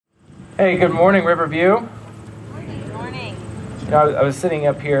Hey, good morning, Riverview. Good morning. I was sitting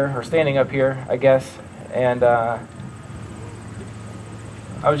up here, or standing up here, I guess, and I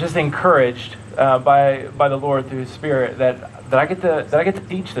was just encouraged by the Lord through His Spirit that I get to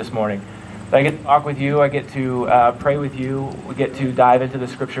teach this morning. That I get to talk with you. I get to pray with you. We get to dive into the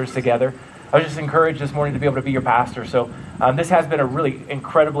Scriptures together. I was just encouraged this morning to be able to be your pastor. So this has been a really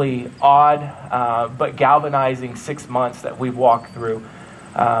incredibly odd but galvanizing 6 months that we've walked through.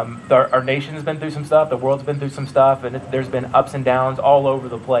 Our nation's been through some stuff, the world's been through some stuff, and there's been ups and downs all over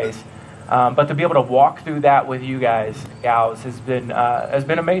the place. But to be able to walk through that with you guys, gals, has been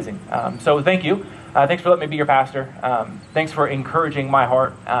amazing. So thank you. Thanks for letting me be your pastor. Thanks for encouraging my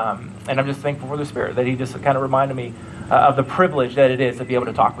heart. And I'm just thankful for the Spirit that He just kind of reminded me of the privilege that it is to be able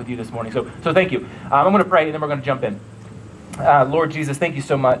to talk with you this morning. So thank you. I'm going to pray, and then we're going to jump in. Lord Jesus, thank you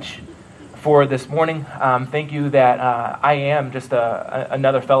so much for this morning. Thank you that I am just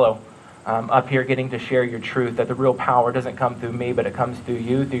another fellow up here getting to share your truth, that the real power doesn't come through me, but it comes through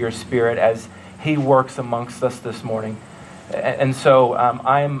you, through your Spirit, as He works amongst us this morning. And so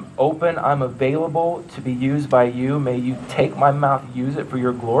I'm open, I'm available to be used by you. May you take my mouth, use it for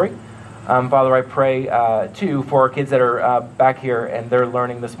your glory. Father, I pray, too, for our kids that are back here and they're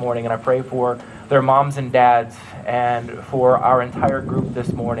learning this morning, and I pray for their moms and dads and for our entire group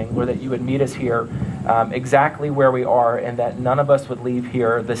this morning, Lord, that you would meet us here exactly where we are, and that none of us would leave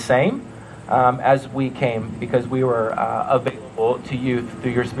here the same as we came, because we were available to you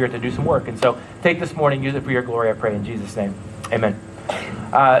through your Spirit to do some work. And so take this morning, use it for your glory, I pray in Jesus' name. Amen.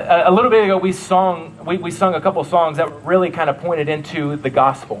 A little bit ago, we sung a couple songs that really kind of pointed into the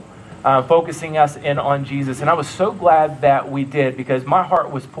gospel, focusing us in on Jesus. And I was so glad that we did, because my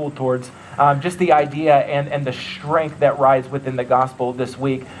heart was pulled towards just the idea and the strength that rides within the gospel this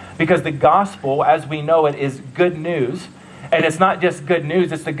week. Because the gospel, as we know it, is good news. And it's not just good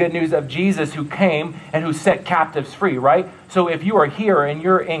news, it's the good news of Jesus who came and who set captives free, right? So if you are here and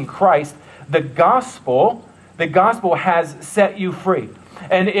you're in Christ, the gospel has set you free.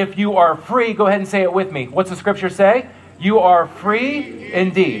 And if you are free, go ahead and say it with me. What's the scripture say? You are free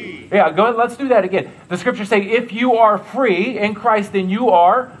indeed. Yeah, go ahead, let's do that again. The scriptures say, if you are free in Christ, then you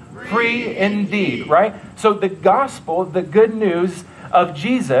are free indeed, right? So the gospel, the good news of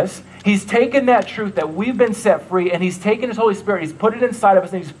Jesus, He's taken that truth that we've been set free, and He's taken His Holy Spirit, He's put it inside of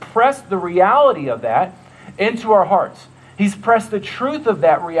us, and He's pressed the reality of that into our hearts. He's pressed the truth of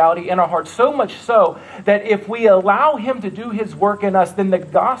that reality in our hearts, so much so that if we allow Him to do His work in us, then the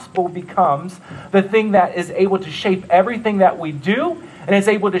gospel becomes the thing that is able to shape everything that we do, and it's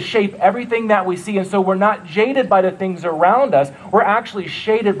able to shape everything that we see. And so we're not jaded by the things around us, we're actually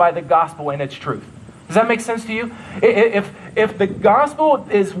shaded by the gospel and its truth. Does that make sense to you? If the gospel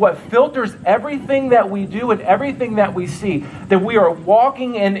is what filters everything that we do and everything that we see, then we are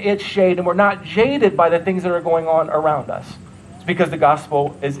walking in its shade and we're not jaded by the things that are going on around us. It's because the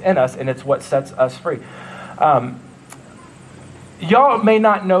gospel is in us and it's what sets us free. Y'all may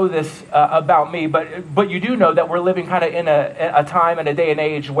not know this about me, but you do know that we're living kind of in a time and a day and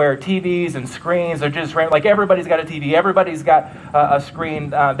age where TVs and screens are just like everybody's got a TV, everybody's got a screen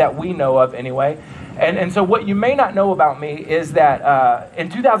that we know of anyway. And so what you may not know about me is that in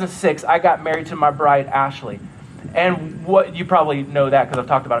 2006, I got married to my bride, Ashley. And what you probably know that because I've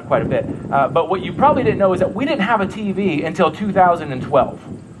talked about it quite a bit. But what you probably didn't know is that we didn't have a TV until 2012.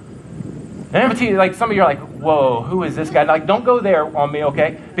 And have a TV, like some of you are like, whoa, who is this guy? Like, don't go there on me,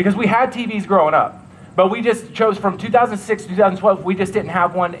 okay? Because we had TVs growing up. But we just chose from 2006 to 2012, we just didn't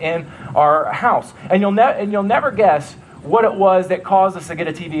have one in our house. And you'll never guess what it was that caused us to get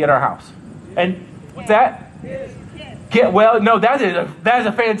a TV in our house. And what's that? Well, no, that is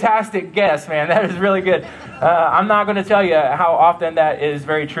a fantastic guess, man. That is really good. I'm not going to tell you how often that is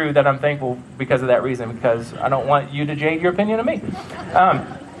very true, that I'm thankful because of that reason, because I don't want you to jade your opinion of me.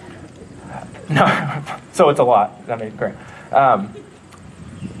 No, so it's a lot. I mean, great. But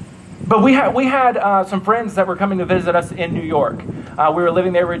we had some friends that were coming to visit us in New York. We were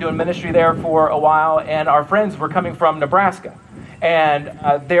living there. We were doing ministry there for a while, and our friends were coming from Nebraska. And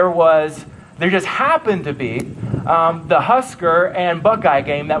there just happened to be the Husker and Buckeye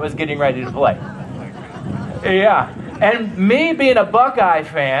game that was getting ready to play. Yeah. And me being a Buckeye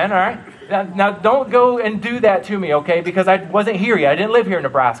fan, all right? Now don't go and do that to me, okay? Because I wasn't here yet. I didn't live here in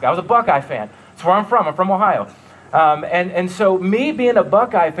Nebraska. I was a Buckeye fan. That's where I'm from. I'm from Ohio. And so me being a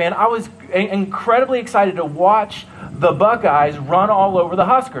Buckeye fan, I was incredibly excited to watch the Buckeyes run all over the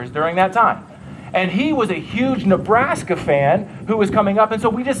Huskers during that time. And he was a huge Nebraska fan who was coming up. And so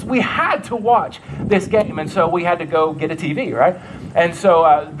we had to watch this game. And so we had to go get a TV, right? And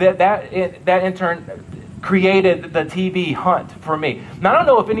so that in turn created the TV hunt for me. Now, I don't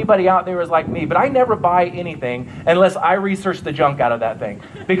know if anybody out there is like me, but I never buy anything unless I research the junk out of that thing.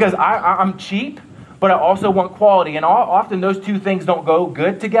 Because I'm cheap, but I also want quality. And often those two things don't go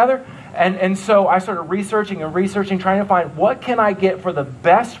good together. And so I started researching, trying to find what can I get for the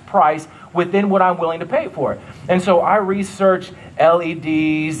best price within what I'm willing to pay for it. And so I researched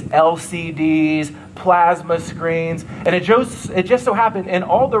LEDs, LCDs, plasma screens. And it just so happened in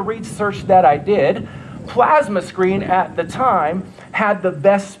all the research that I did, plasma screen at the time had the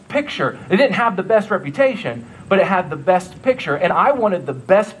best picture. It didn't have the best reputation, but it had the best picture. And I wanted the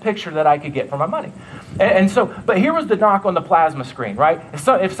best picture that I could get for my money. And so, but here was the knock on the plasma screen, right?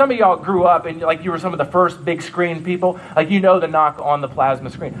 If some of y'all grew up and like you were some of the first big screen people, like you know the knock on the plasma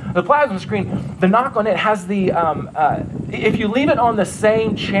screen. The plasma screen, the knock on it has the, if you leave it on the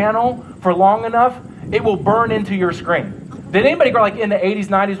same channel for long enough, it will burn into your screen. Did anybody grow like in the 80s,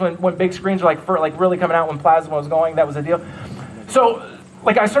 90s when big screens were like really coming out when plasma was going? That was the deal. So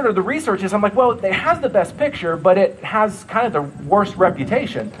like I started the research, I'm like, well, it has the best picture, but it has kind of the worst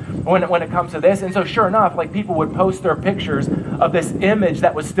reputation when it comes to this. And so sure enough, like people would post their pictures of this image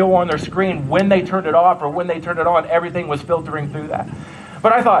that was still on their screen when they turned it off or when they turned it on, everything was filtering through that.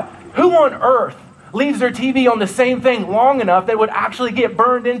 But I thought, who on earth leaves their TV on the same thing long enough that it would actually get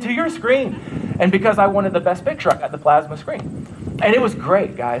burned into your screen? And because I wanted the best picture, I got the plasma screen. And it was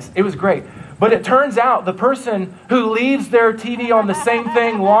great, guys. It was great. But it turns out the person who leaves their TV on the same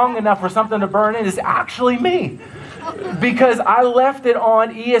thing long enough for something to burn in is actually me. Because I left it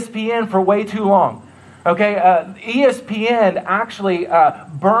on ESPN for way too long. Okay, ESPN actually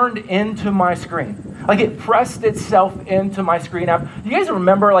burned into my screen. Like it pressed itself into my screen. Now, do you guys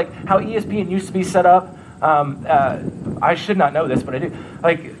remember like how ESPN used to be set up? I should not know this, but I do.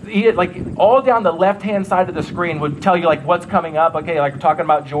 Like all down the left-hand side of the screen would tell you like what's coming up. Okay, like we're talking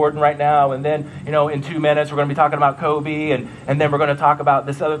about Jordan right now, and then in 2 minutes we're going to be talking about Kobe, and then we're going to talk about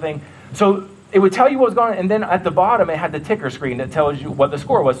this other thing. So it would tell you what was going on, and then at the bottom it had the ticker screen that tells you what the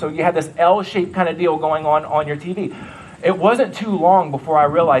score was. So you had this L-shaped kind of deal going on your TV. It wasn't too long before I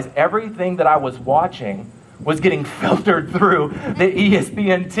realized everything that I was watching was getting filtered through the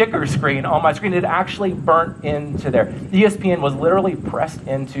ESPN ticker screen on my screen. It actually burnt into there. ESPN was literally pressed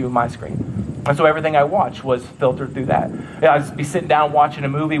into my screen. And so everything I watched was filtered through that. I'd be sitting down watching a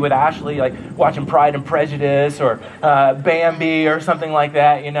movie with Ashley, like watching Pride and Prejudice or Bambi or something like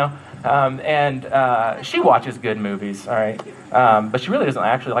that, and she watches good movies, all right? But she really doesn't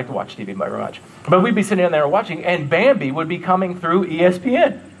actually like to watch TV very much. But we'd be sitting in there watching, and Bambi would be coming through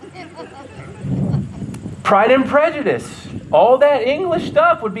ESPN. Pride and Prejudice, all that English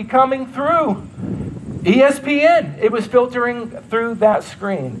stuff would be coming through ESPN. It was filtering through that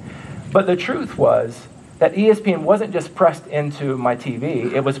screen. But the truth was that ESPN wasn't just pressed into my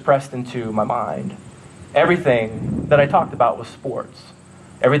TV, it was pressed into my mind. Everything that I talked about was sports.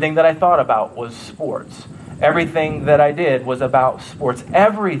 Everything that I thought about was sports. Everything that I did was about sports.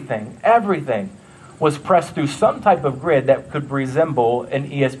 Everything was pressed through some type of grid that could resemble an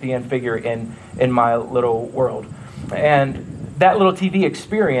ESPN figure in my little world. And that little TV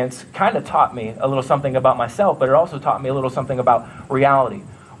experience kind of taught me a little something about myself, but it also taught me a little something about reality.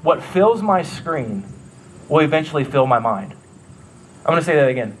 What fills my screen will eventually fill my mind. I'm going to say that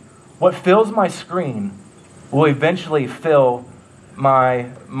again. What fills my screen will eventually fill my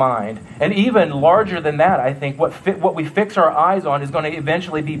mind. And even larger than that, I think what we fix our eyes on is going to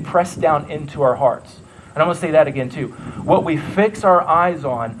eventually be pressed down into our hearts. And I'm going to say that again too. What we fix our eyes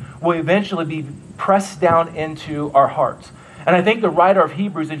on will eventually be pressed down into our hearts. And I think the writer of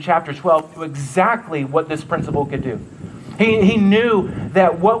Hebrews in chapter 12 knew exactly what this principle could do. He knew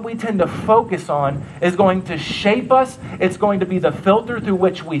that what we tend to focus on is going to shape us. It's going to be the filter through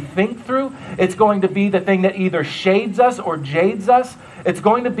which we think through. It's going to be the thing that either shades us or jades us. It's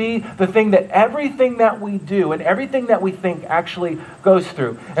going to be the thing that everything that we do and everything that we think actually goes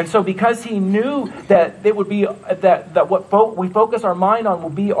through. And so because he knew that it would be that what we focus our mind on will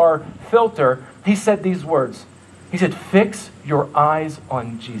be our filter, he said these words. He said, fix your eyes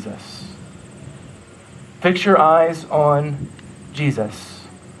on Jesus. Fix your eyes on Jesus.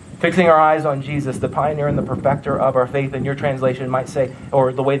 Fixing our eyes on Jesus, the pioneer and the perfecter of our faith. In your translation might say,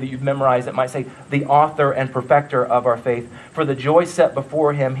 or the way that you've memorized it might say, the author and perfecter of our faith. For the joy set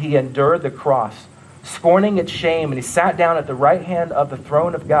before him, he endured the cross, scorning its shame, and he sat down at the right hand of the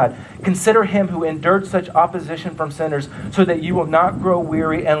throne of God. Consider him who endured such opposition from sinners, so that you will not grow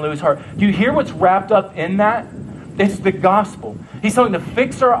weary and lose heart. Do you hear what's wrapped up in that? It's the gospel. He's telling to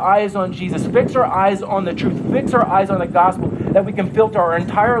fix our eyes on Jesus, fix our eyes on the truth, fix our eyes on the gospel that we can filter our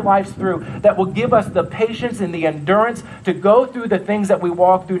entire lives through, that will give us the patience and the endurance to go through the things that we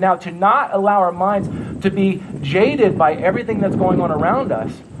walk through now, to not allow our minds to be jaded by everything that's going on around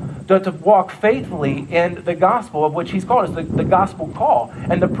us, to walk faithfully in the gospel of which he's called us, the gospel call,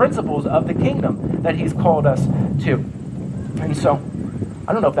 and the principles of the kingdom that he's called us to. And so,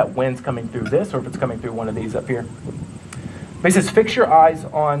 I don't know if that wind's coming through this or if it's coming through one of these up here. But he says, fix your eyes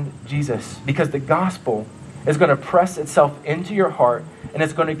on Jesus, because the gospel is going to press itself into your heart, and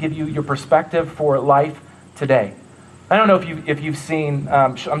it's going to give you your perspective for life today. I don't know if you've seen,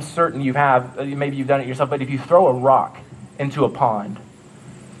 I'm certain you have, maybe you've done it yourself, but if you throw a rock into a pond,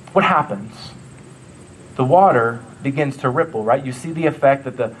 what happens? The water begins to ripple, right? You see the effect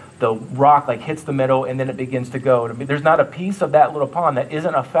that the rock like hits the middle and then it begins to go. There's not a piece of that little pond that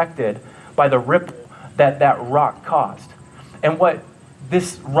isn't affected by the ripple that rock caused. And what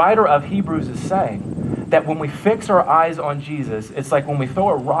this writer of Hebrews is saying, that when we fix our eyes on Jesus, it's like when we throw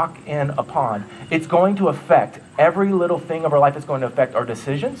a rock in a pond, it's going to affect every little thing of our life. It's going to affect our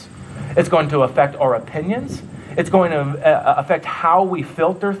decisions. It's going to affect our opinions. It's going to affect how we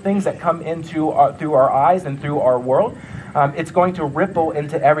filter things that come into through our eyes and through our world. It's going to ripple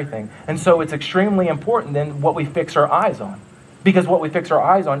into everything. And so it's extremely important then what we fix our eyes on. Because what we fix our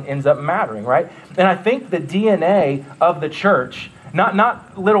eyes on ends up mattering, right? And I think the DNA of the church,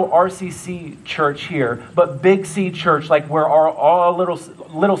 not little RCC church here, but big C church, like where all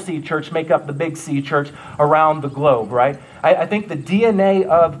little C church make up the big C church around the globe, right? I think the DNA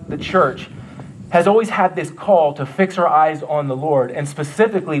of the church has always had this call to fix our eyes on the Lord, and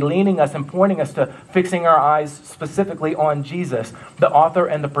specifically leaning us and pointing us to fixing our eyes specifically on Jesus, the author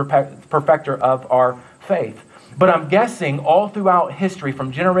and the perfecter of our faith. But I'm guessing all throughout history,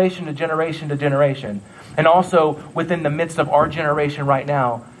 from generation to generation to generation, and also within the midst of our generation right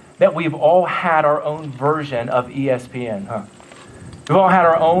now, that we've all had our own version of ESPN, huh? We've all had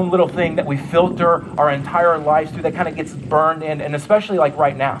our own little thing that we filter our entire lives through that kind of gets burned in, and especially like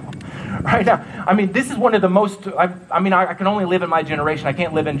right now. Right now, I mean, this is one of the most, I can only live in my generation. I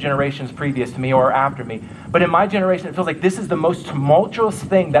can't live in generations previous to me or after me. But in my generation, it feels like this is the most tumultuous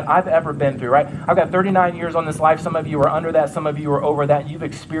thing that I've ever been through, right? I've got 39 years on this life. Some of you are under that. Some of you are over that. You've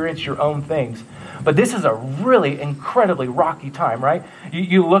experienced your own things. But this is a really incredibly rocky time, right?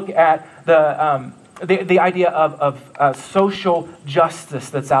 You look at the idea of social justice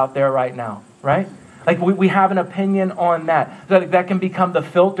that's out there right now, right? Like we have an opinion on that. That can become the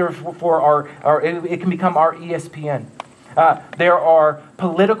filter for it can become our ESPN. There are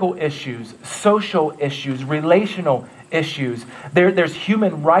political issues, social issues, relational issues. There's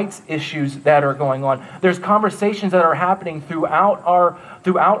human rights issues that are going on. There's conversations that are happening throughout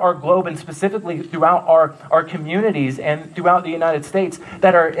our globe, and specifically throughout our communities and throughout the United States,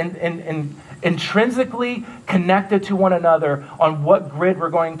 that are intrinsically connected to one another on what grid we're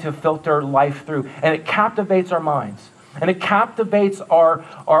going to filter life through. And it captivates our minds. And it captivates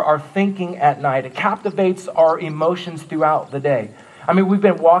our thinking at night. It captivates our emotions throughout the day. I mean, we've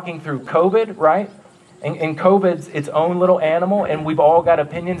been walking through COVID, right? And COVID's its own little animal, and we've all got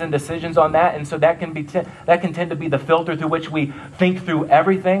opinions and decisions on that. And so that can tend to be the filter through which we think through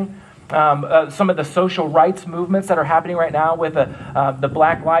everything. Some of the social rights movements that are happening right now with the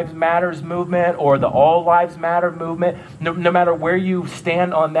Black Lives Matters movement or the All Lives Matter movement, no matter where you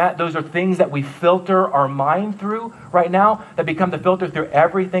stand on that, those are things that we filter our mind through right now, that become the filter through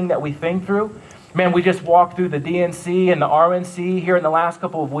everything that we think through. Man, we just walked through the DNC and the RNC here in the last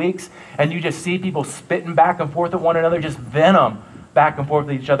couple of weeks, and you just see people spitting back and forth at one another, just venom back and forth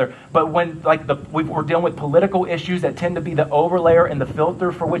with each other. But when we're dealing with political issues that tend to be the overlayer and the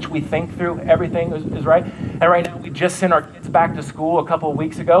filter for which we think through everything is right. And right now we just sent our kids back to school a couple of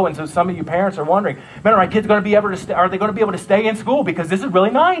weeks ago, and so some of you parents are wondering, man, are my kids going to be able to are they going to be able to stay in school, because this is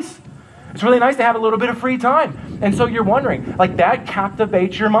really nice. It's really nice to have a little bit of free time. And so you're wondering, like, that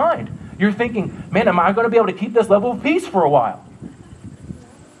captivates your mind. You're thinking, man, am I going to be able to keep this level of peace for a while?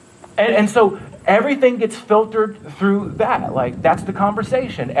 And so everything gets filtered through that. Like, that's the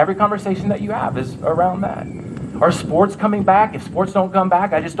conversation. Every conversation that you have is around that. Are sports coming back? If sports don't come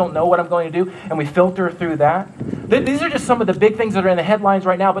back, I just don't know what I'm going to do. And we filter through that. These are just some of the big things that are in the headlines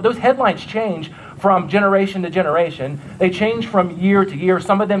right now. But those headlines change from generation to generation. They change from year to year.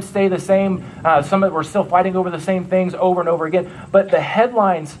 Some of them stay the same. Some of them, we're still fighting over the same things over and over again. But the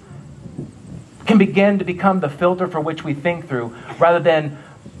headlines can begin to become the filter for which we think through, rather than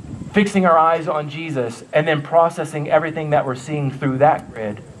fixing our eyes on Jesus and then processing everything that we're seeing through that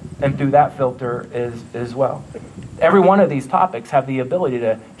grid and through that filter as well. Every one of these topics have the ability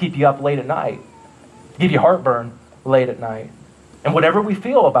to keep you up late at night, give you heartburn, late at night. And whatever we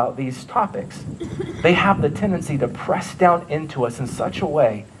feel about these topics, they have the tendency to press down into us in such a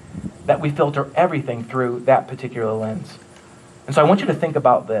way that we filter everything through that particular lens. And so I want you to think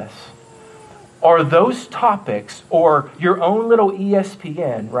about this. Are those topics, or your own little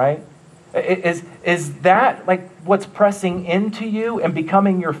ESPN, right? Is that like what's pressing into you and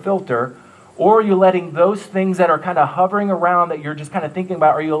becoming your filter? Or are you letting those things that are kind of hovering around that you're just kind of thinking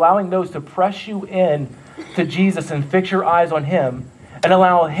about, are you allowing those to press you in to Jesus and fix your eyes on him and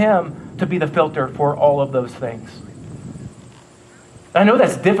allow him to be the filter for all of those things? I know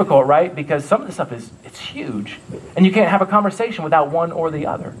that's difficult, right? Because some of the stuff it's huge. And you can't have a conversation without one or the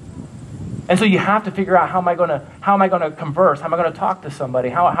other. And so you have to figure out how am I going to converse? How am I going to talk to somebody?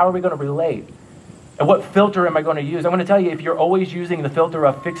 How are we going to relate? And what filter am I going to use? I'm going to tell you, if you're always using the filter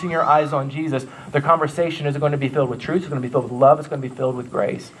of fixing your eyes on Jesus, the conversation is going to be filled with truth, it's going to be filled with love, it's going to be filled with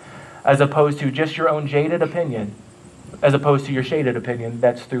grace, as opposed to just your own jaded opinion, as opposed to your shaded opinion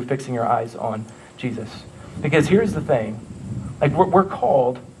that's through fixing your eyes on Jesus. Because here's the thing, like we're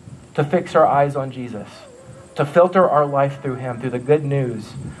called to fix our eyes on Jesus, to filter our life through him, through the good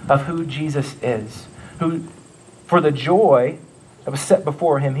news of who Jesus is, who for the joy that was set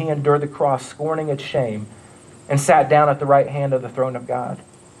before him, he endured the cross, scorning its shame, and sat down at the right hand of the throne of God.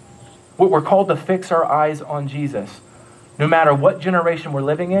 We're called to fix our eyes on Jesus. No matter what generation we're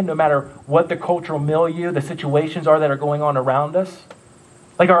living in, no matter what the cultural milieu, the situations are that are going on around us,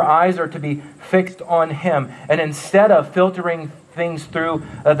 like our eyes are to be fixed on him. And instead of filtering things through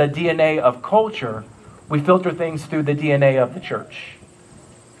the DNA of culture, we filter things through the DNA of the church.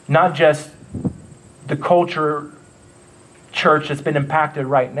 Not just the culture church that's been impacted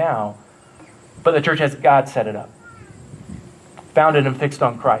right now, but the church as God set it up. Founded and fixed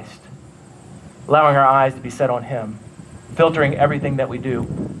on Christ. Allowing our eyes to be set on him. Filtering everything that we do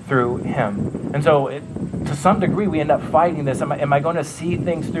through him. And so to some degree we end up fighting this. Am I going to see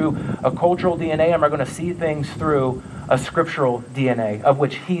things through a cultural DNA? Am I going to see things through a scriptural DNA of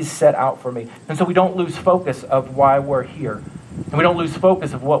which he's set out for me? And so we don't lose focus of why we're here. And we don't lose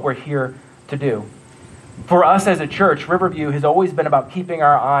focus of what we're here to do. For us as a church, Riverview has always been about keeping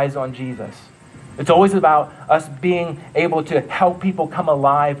our eyes on Jesus. It's always about us being able to help people come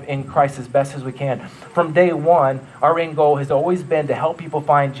alive in Christ as best as we can. From day one, our end goal has always been to help people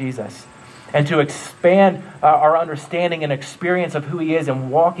find Jesus and to expand our understanding and experience of who he is and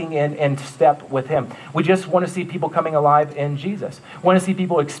walking in step with him. We just want to see people coming alive in Jesus. We want to see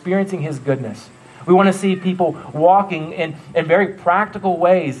people experiencing his goodness. We want to see people walking in very practical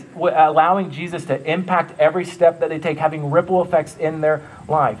ways, allowing Jesus to impact every step that they take, having ripple effects in their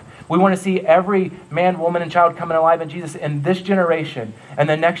life. We want to see every man, woman, and child coming alive in Jesus in this generation and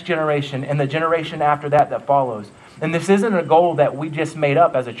the next generation and the generation after that follows. And this isn't a goal that we just made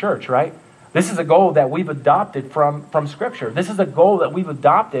up as a church, right? This is a goal that we've adopted from Scripture. This is a goal that we've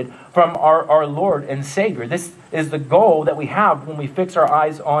adopted from our Lord and Savior. This is the goal that we have when we fix our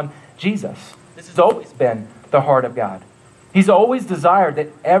eyes on Jesus. This has always been the heart of God. He's always desired that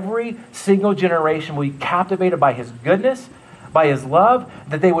every single generation will be captivated by his goodness, by his love,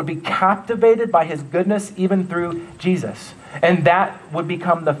 that they would be captivated by his goodness even through Jesus. And that would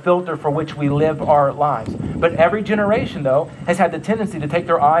become the filter for which we live our lives. But every generation, though, has had the tendency to take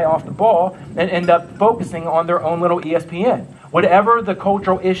their eye off the ball and end up focusing on their own little ESPN. Whatever the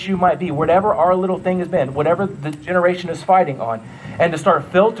cultural issue might be, whatever our little thing has been, whatever the generation is fighting on, and to start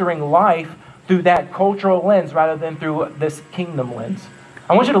filtering life through that cultural lens rather than through this kingdom lens.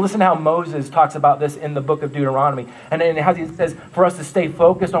 I want you to listen to how Moses talks about this in the book of Deuteronomy, and how he says for us to stay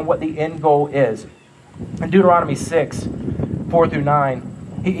focused on what the end goal is. In Deuteronomy 6, 4 through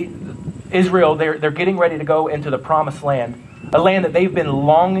 9, Israel, they're getting ready to go into the promised land, a land that they've been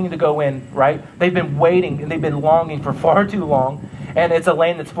longing to go in, right? They've been waiting and they've been longing for far too long, and it's a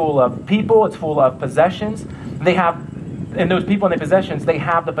land that's full of people, it's full of possessions. And those people and their possessions, they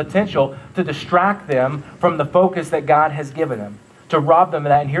have the potential to distract them from the focus that God has given them, to rob them of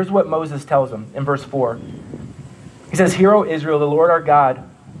that. And here's what Moses tells them in verse 4. He says, "Hear, O Israel, the Lord our God,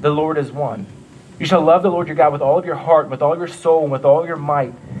 the Lord is one. You shall love the Lord your God with all of your heart, with all your soul, and with all your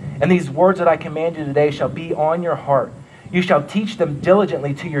might. And these words that I command you today shall be on your heart. You shall teach them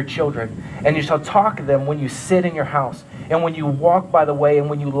diligently to your children, and you shall talk of them when you sit in your house, and when you walk by the way, and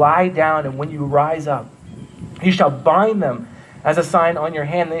when you lie down, and when you rise up. You shall bind them as a sign on your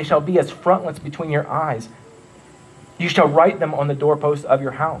hand, and they shall be as frontlets between your eyes. You shall write them on the doorposts of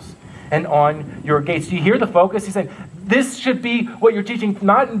your house and on your gates." Do you hear the focus? He's saying, this should be what you're teaching,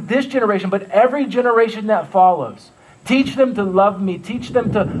 not in this generation, but every generation that follows. Teach them to love me. Teach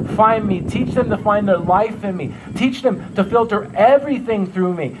them to find me. Teach them to find their life in me. Teach them to filter everything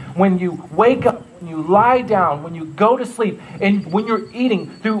through me. When you wake up, when you lie down, when you go to sleep, and when you're eating,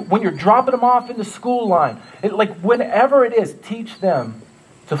 when you're dropping them off in the school line. Whenever it is, teach them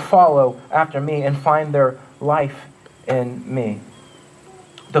to follow after me and find their life in me.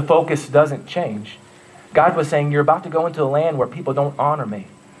 The focus doesn't change. God was saying, you're about to go into a land where people don't honor me.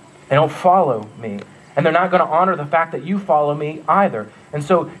 They don't follow me. And they're not going to honor the fact that you follow me either. And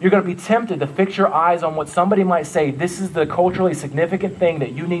so you're going to be tempted to fix your eyes on what somebody might say. This is the culturally significant thing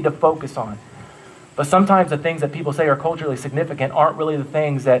that you need to focus on. But sometimes the things that people say are culturally significant aren't really the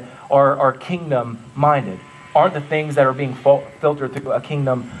things that are kingdom-minded, aren't the things that are being filtered through a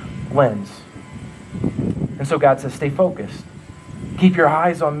kingdom lens. And so God says, stay focused. Keep your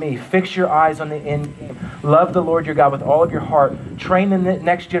eyes on me. Fix your eyes on the end game. Love the Lord your God with all of your heart. Train the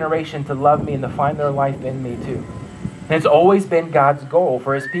next generation to love me and to find their life in me too. And it's always been God's goal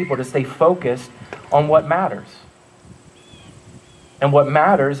for his people to stay focused on what matters. And what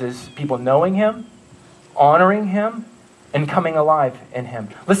matters is people knowing him, honoring him, and coming alive in him.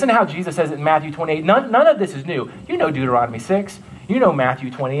 Listen to how Jesus says it in Matthew 28. None of this is new. You know Deuteronomy 6. You know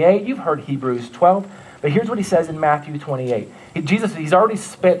Matthew 28. You've heard Hebrews 12. But here's what he says in Matthew 28. He's already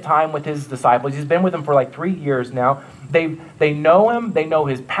spent time with his disciples. He's been with them for like 3 years now. They know him. They know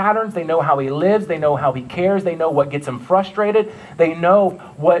his patterns. They know how he lives. They know how he cares. They know what gets him frustrated. They know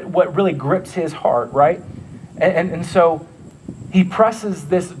what really grips his heart, right? And so he presses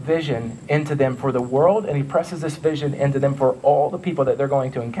this vision into them for the world, and he presses this vision into them for all the people that they're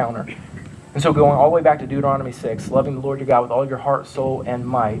going to encounter. And so going all the way back to Deuteronomy 6, loving the Lord your God with all your heart, soul, and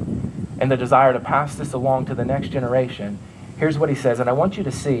might, and the desire to pass this along to the next generation, here's what he says. And I want you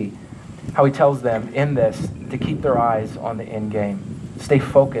to see how he tells them in this to keep their eyes on the end game. Stay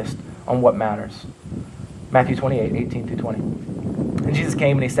focused on what matters. Matthew 28, 18 through 20. And Jesus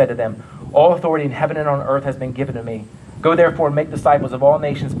came and he said to them, all authority in heaven and on earth has been given to me. Go therefore and make disciples of all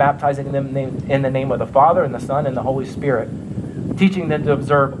nations, baptizing them in the name of the Father and the Son and the Holy Spirit, teaching them to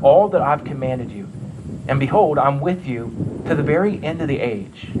observe all that I've commanded you. And behold, I'm with you to the very end of the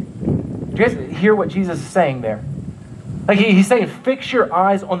age. Do you guys hear what Jesus is saying there? Like he's saying, fix your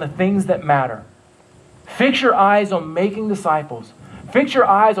eyes on the things that matter. Fix your eyes on making disciples. Fix your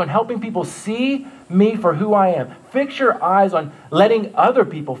eyes on helping people see me for who I am. Fix your eyes on letting other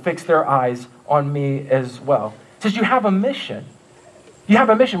people fix their eyes on me as well. It says you have a mission. You have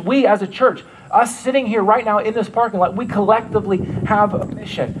a mission. We as a church, us sitting here right now in this parking lot, we collectively have a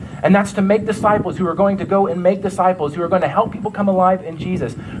mission. And that's to make disciples who are going to go and make disciples, who are going to help people come alive in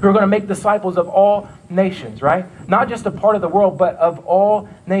Jesus, who are going to make disciples of all nations, right? Not just a part of the world, but of all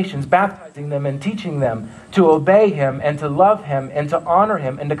nations, baptizing them and teaching them to obey him and to love him and to honor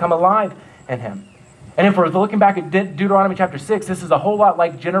him and to come alive in him. And if we're looking back at Deuteronomy chapter 6, this is a whole lot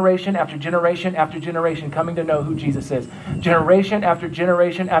like generation after generation after generation coming to know who Jesus is. Generation after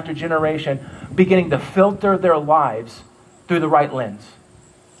generation after generation beginning to filter their lives through the right lens.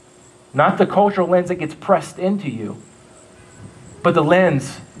 Not the cultural lens that gets pressed into you, but the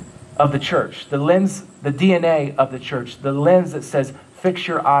lens of the church, the lens, the DNA of the church, the lens that says, fix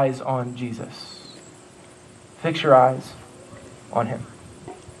your eyes on Jesus. Fix your eyes on him.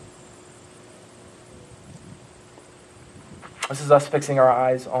 This is us fixing our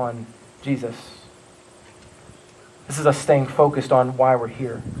eyes on Jesus. This is us staying focused on why we're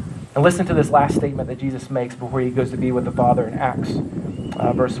here. And listen to this last statement that Jesus makes before he goes to be with the Father in Acts,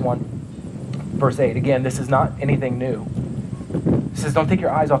 verse 8. Again, this is not anything new. He says, don't take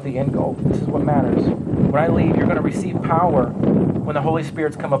your eyes off the end goal. This is what matters. When I leave, you're going to receive power when the Holy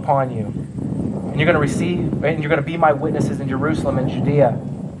Spirit's come upon you. And you're going to be my witnesses in Jerusalem and Judea,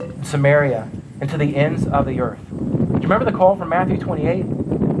 and Samaria, and to the ends of the earth. Do you remember the call from Matthew 28?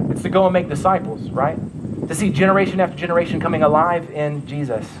 It's to go and make disciples, right? To see generation after generation coming alive in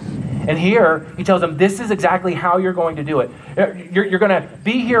Jesus. And here, he tells them, this is exactly how you're going to do it. You're going to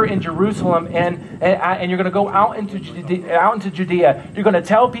be here in Jerusalem, and you're going to go out into Judea. You're going to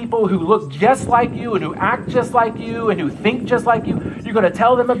tell people who look just like you, and who act just like you, and who think just like you. You're going to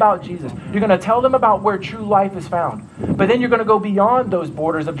tell them about Jesus. You're going to tell them about where true life is found. But then you're going to go beyond those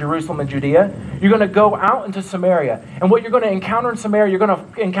borders of Jerusalem and Judea. You're going to go out into Samaria. And what you're going to encounter in Samaria, you're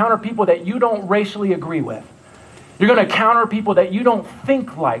going to encounter people that you don't racially agree with. You're going to encounter people that you don't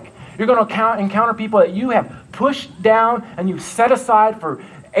think like. You're going to encounter people that you have pushed down and you've set aside for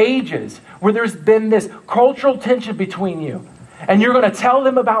ages, where there's been this cultural tension between you. And you're going to tell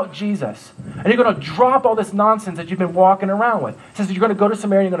them about Jesus. And you're going to drop all this nonsense that you've been walking around with. He says, you're going to go to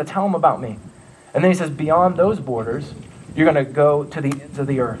Samaria and you're going to tell them about me. And then he says, beyond those borders, you're going to go to the ends of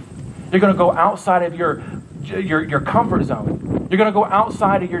the earth. You're going to go outside of your comfort zone. You're going to go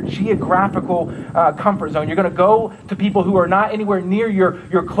outside of your geographical comfort zone. You're going to go to people who are not anywhere near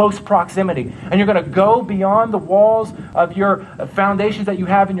your close proximity. And you're going to go beyond the walls of your foundations that you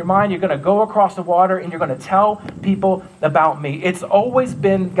have in your mind. You're going to go across the water and you're going to tell people about me. It's always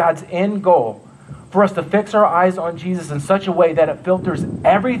been God's end goal for us to fix our eyes on Jesus in such a way that it filters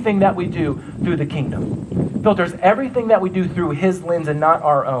everything that we do through the kingdom. Filters everything that we do through his lens and not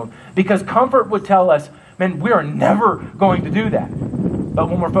our own. Because comfort would tell us, man, we are never going to do that. But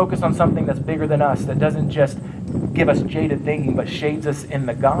when we're focused on something that's bigger than us, that doesn't just give us jaded thinking, but shades us in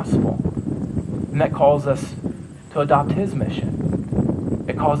the gospel, and that calls us to adopt his mission.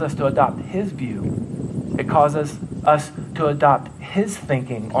 It calls us to adopt his view. It causes us to adopt his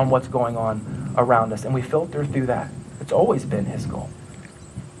thinking on what's going on around us, and we filter through that. It's always been his goal.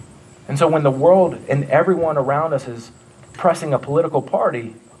 And so when the world and everyone around us is pressing a political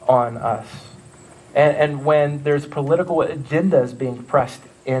party on us, and when there's political agendas being pressed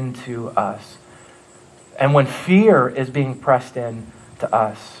into us, and when fear is being pressed into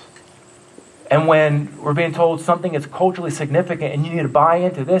us, and when we're being told something is culturally significant and you need to buy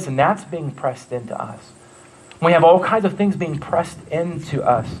into this, and that's being pressed into us, we have all kinds of things being pressed into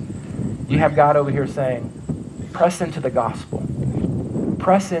us. You have God over here saying, press into the gospel.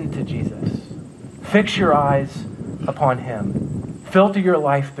 Press into Jesus. Fix your eyes upon him. Filter your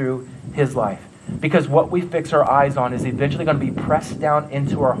life through his life. Because what we fix our eyes on is eventually going to be pressed down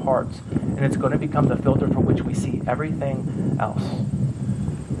into our hearts. And it's going to become the filter from which we see everything else.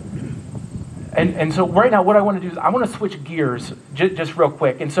 And so right now what I want to do is I want to switch gears just real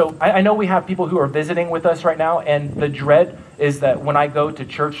quick. And so I know we have people who are visiting with us right now, and the dread is that when I go to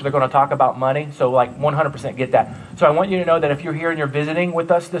church, they're going to talk about money. So like 100% get that. So I want you to know that if you're here and you're visiting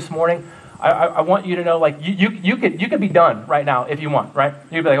with us this morning, I want you to know, like, you could be done right now if you want, right?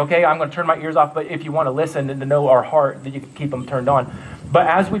 You'd be like, okay, I'm going to turn my ears off. But if you want to listen and to know our heart, then you can keep them turned on. But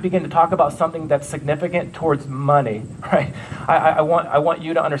as we begin to talk about something that's significant towards money, right? I want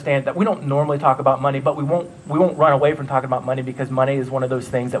you to understand that we don't normally talk about money, but we won't run away from talking about money, because money is one of those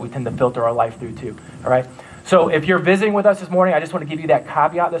things that we tend to filter our life through too. All right. So if you're visiting with us this morning, I just want to give you that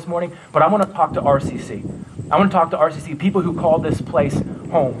caveat this morning. But I want to talk to RCC. I want to talk to RCC, people who call this place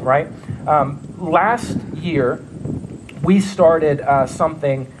home, right? Last year, we started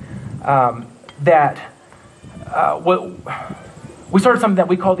something we started something that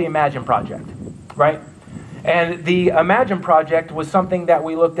we call the Imagine Project, right? And the Imagine Project was something that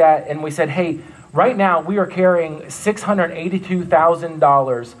we looked at and we said, hey, right now we are carrying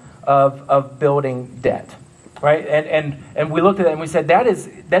 $682,000 of building debt. Right? And we looked at it and we said, that is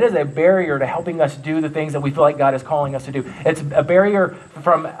a barrier to helping us do the things that we feel like God is calling us to do. It's a barrier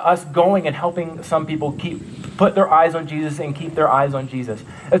from us going and helping some people put their eyes on Jesus and keep their eyes on Jesus.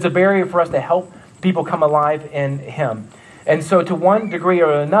 It's a barrier for us to help people come alive in him. And so to one degree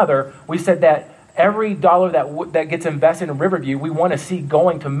or another, we said that every dollar that gets invested in Riverview, we want to see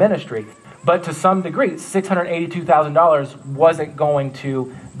going to ministry. But to some degree, $682,000 wasn't going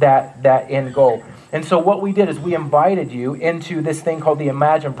to that end goal. And so what we did is we invited you into this thing called the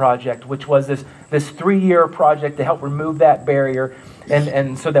Imagine Project, which was this 3-year project to help remove that barrier,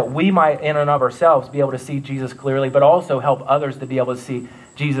 and so that we might, in and of ourselves, be able to see Jesus clearly, but also help others to be able to see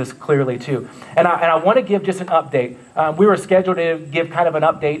Jesus clearly too. And I want to give just an update. We were scheduled to give kind of an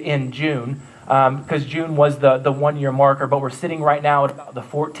update in June, because June was the 1-year marker, but we're sitting right now at about the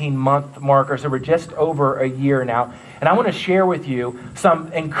 14-month marker, so we're just over a year now. And I want to share with you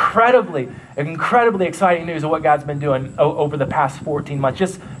some incredibly exciting news of what God's been doing over the past 14 months,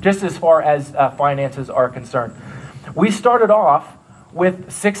 just as far as finances are concerned. We started off with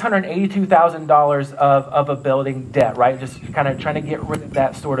 $682,000 of a building debt, right? Just kind of trying to get rid of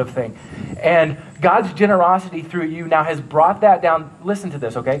that sort of thing. And God's generosity through you now has brought that down. Listen to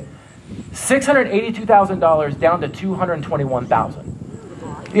this, okay? $682,000 down to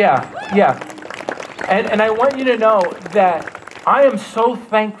 $221,000. Yeah. And I want you to know that I am so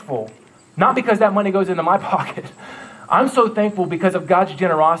thankful, not because that money goes into my pocket. I'm so thankful because of God's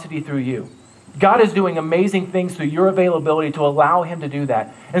generosity through you. God is doing amazing things through your availability to allow him to do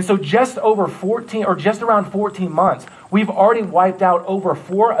that. And so just around 14 months, we've already wiped out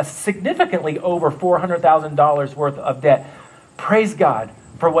significantly over $400,000 worth of debt. Praise God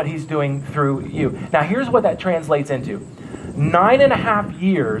for what he's doing through you. Now, here's what that translates into. 9.5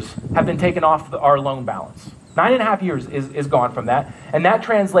 years have been taken off our loan balance. 9.5 years is gone from that. And that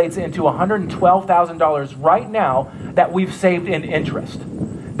translates into $112,000 right now that we've saved in interest.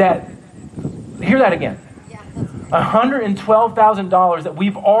 Hear that again. $112,000 that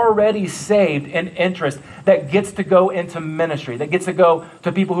we've already saved in interest. that gets to go into ministry, that gets to go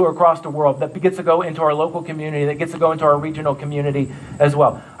to people who are across the world, that gets to go into our local community, that gets to go into our regional community as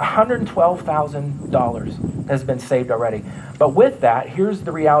well. $112,000 has been saved already. But with that, here's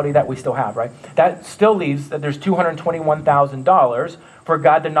the reality that we still have, right? That still leaves that there's $221,000 for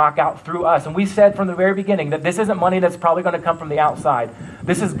God to knock out through us. And we said from the very beginning that this isn't money that's probably going to come from the outside.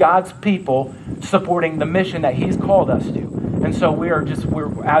 This is God's people supporting the mission that he's called us to. And so we're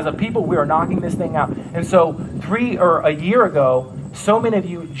as a people, we are knocking this thing out. And so a year ago, so many of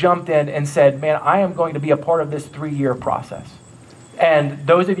you jumped in and said, man, I am going to be a part of this 3-year process. And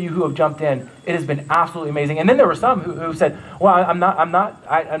those of you who have jumped in, it has been absolutely amazing. And then there were some who said, well, I'm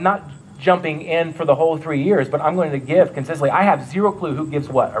not jumping in for the whole 3 years, but I'm going to give consistently. I have zero clue who gives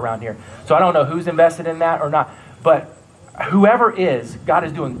what around here. So I don't know who's invested in that or not. But whoever is, God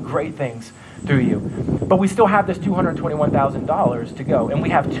is doing great things through you. But we still have this $221,000 to go. And we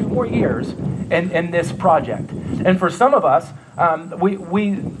have 2 more years in this project. And for some of us,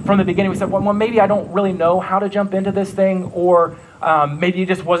 we from the beginning, we said, well, maybe I don't really know how to jump into this thing, or maybe it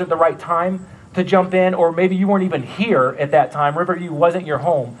just wasn't the right time to jump in, or maybe you weren't even here at that time. Riverview wasn't your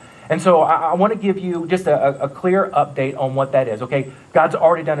home. And so I want to give you just a clear update on what that is, okay? God's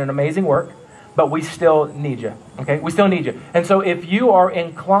already done an amazing work, but we still need you, okay? We still need you. And so if you are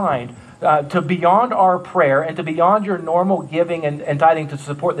inclined to beyond our prayer and to beyond your normal giving and tithing to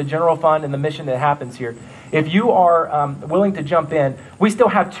support the general fund and the mission that happens here, if you are willing to jump in, we still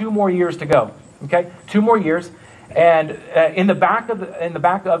have 2 more years to go, okay? 2 more years. And in the back of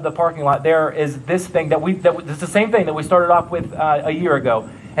the parking lot, there is this thing it's the same thing that we started off with a year ago.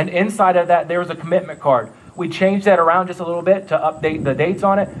 And inside of that, there's a commitment card. We changed that around just a little bit to update the dates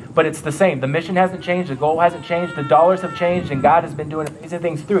on it, but it's the same. The mission hasn't changed, the goal hasn't changed, the dollars have changed, and God has been doing amazing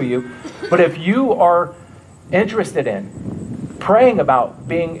things through you. But if you are interested in praying about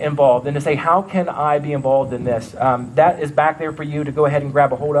being involved and to say, how can I be involved in this? That is back there for you to go ahead and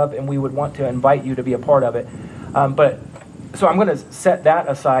grab a hold of, and we would want to invite you to be a part of it. So I'm going to set that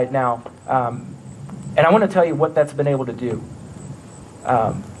aside now, and I want to tell you what that's been able to do.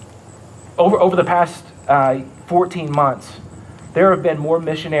 Over the past 14 months, there have been more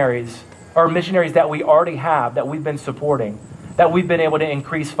missionaries that we already have that we've been supporting, that we've been able to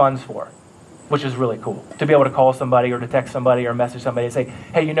increase funds for, which is really cool. To be able to call somebody or to text somebody or message somebody and say,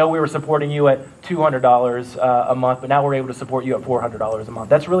 hey, we were supporting you at $200 a month, but now we're able to support you at $400 a month.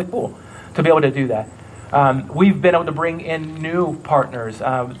 That's really cool to be able to do that. We've been able to bring in new partners.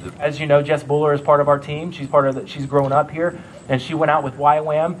 As you know, Jess Buller is part of our team. She's she's grown up here, and she went out with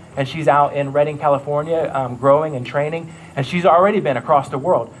YWAM, and she's out in Redding, California, growing and training. And she's already been across the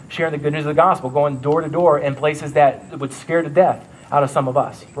world, sharing the good news of the gospel, going door to door in places that would scare to death out of some of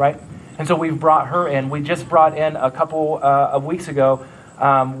us, right? And so we've brought her in. We just brought in a couple of weeks ago,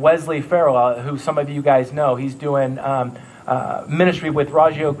 Wesley Farrell, who some of you guys know. He's doing ministry with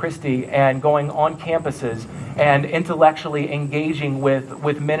Raggio Christi and going on campuses and intellectually engaging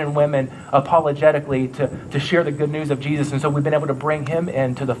with men and women apologetically to share the good news of Jesus. And so we've been able to bring him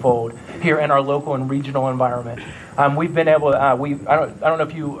into the fold here in our local and regional environment. We've been able to, I don't know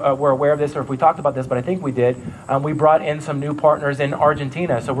if you were aware of this or if we talked about this, but I think we did. We brought in some new partners in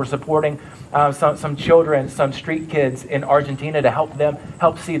Argentina. So we're supporting some children, some street kids in Argentina to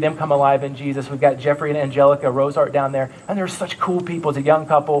help see them come alive in Jesus. We've got Jeffrey and Angelica Rosart down there. And they're such cool people. It's a young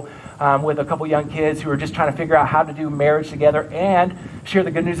couple with a couple young kids who are just trying to figure out how to do marriage together and share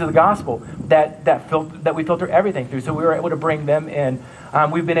the good news of the gospel that we filter everything through. So we were able to bring them in.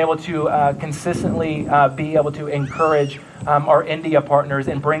 We've been able to consistently be able to encourage our India partners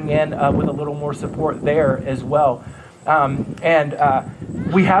and bring in with a little more support there as well.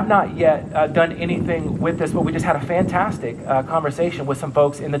 We have not yet done anything with this, but we just had a fantastic conversation with some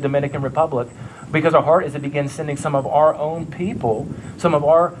folks in the Dominican Republic, because our heart is to begin sending some of our own people, some of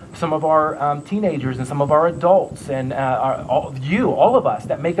our teenagers and some of our adults and all of us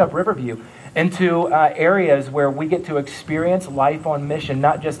that make up Riverview into areas where we get to experience life on mission,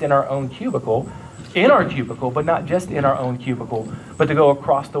 not just in our own cubicle, but not just in our own cubicle, but to go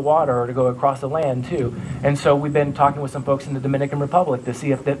across the water or to go across the land too. And so we've been talking with some folks in the Dominican Republic to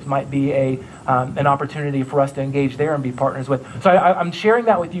see if that might be an opportunity for us to engage there and be partners with. So I'm sharing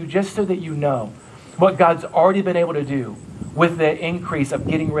that with you just so that you know what God's already been able to do with the increase of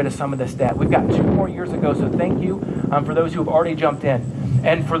getting rid of some of this debt. We've got 2 more years to go, so thank you for those who have already jumped in.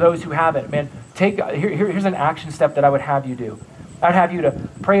 And for those who haven't, man, here's an action step that I would have you do. I'd have you to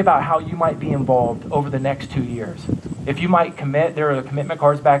pray about how you might be involved over the next 2 years. If you might commit, there are the commitment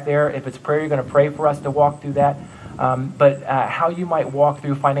cards back there. If it's prayer, you're going to pray for us to walk through that. but how you might walk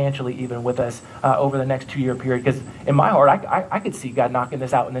through financially even with us over the next 2-year period. Because in my heart, I could see God knocking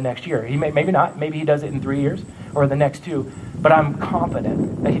this out in the next year. He maybe not. Maybe he does it in 3 years or the next 2. But I'm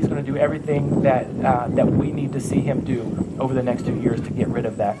confident that he's going to do everything that we need to see him do over the next 2 years to get rid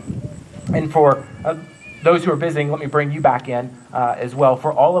of that. And for those who are visiting, let me bring you back in as well.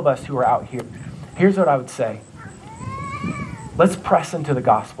 For all of us who are out here, here's what I would say. Let's press into the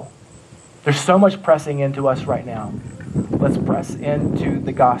gospel. There's so much pressing into us right now. Let's press into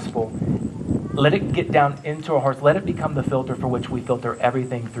the gospel. Let it get down into our hearts. Let it become the filter for which we filter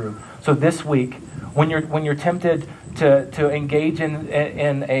everything through. So this week, when you're tempted to engage in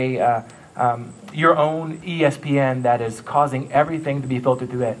a your own ESPN that is causing everything to be filtered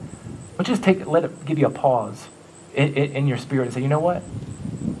through it, but just let it give you a pause in your spirit and say, you know what?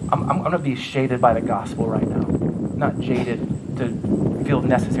 I'm going to be shaded by the gospel right now, not jaded to feel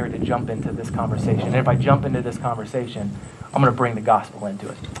necessary to jump into this conversation. And if I jump into this conversation, I'm going to bring the gospel into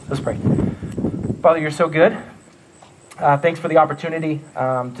it. Let's pray. Father, you're so good. Thanks for the opportunity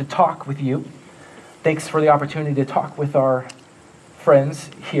to talk with you. Thanks for the opportunity to talk with our friends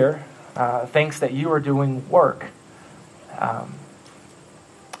here. Thanks that you are doing work.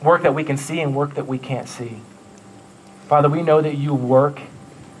 Work that we can see and work that we can't see. Father, we know that you work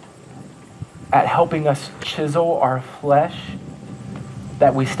at helping us chisel our flesh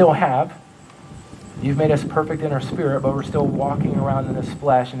that we still have. You've made us perfect in our spirit, but we're still walking around in this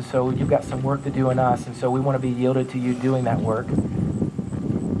flesh, and so you've got some work to do in us, and so we want to be yielded to you doing that work.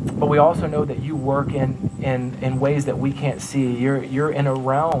 But we also know that you work in ways that we can't see. You're in a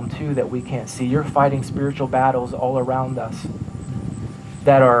realm, too, that we can't see. You're fighting spiritual battles all around us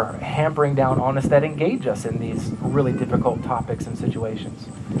that are hampering down on us, that engage us in these really difficult topics and situations.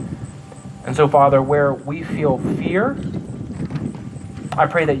 And so, Father, where we feel fear, I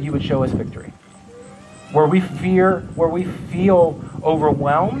pray that you would show us victory. Where we feel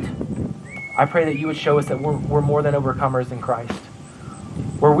overwhelmed, I pray that you would show us that we're more than overcomers in Christ.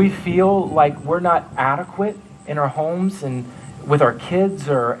 Where we feel like we're not adequate in our homes and with our kids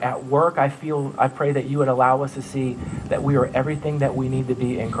or at work, I pray that you would allow us to see that we are everything that we need to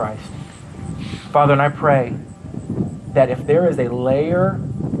be in Christ. Father, and I pray that if there is a layer,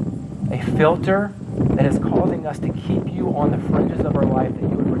 a filter that is causing us to keep you on the fringes of our life, that you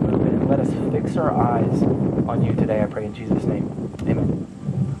would remove it and let us fix our eyes on you today, I pray in Jesus' name. Amen.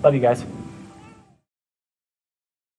 Love you guys.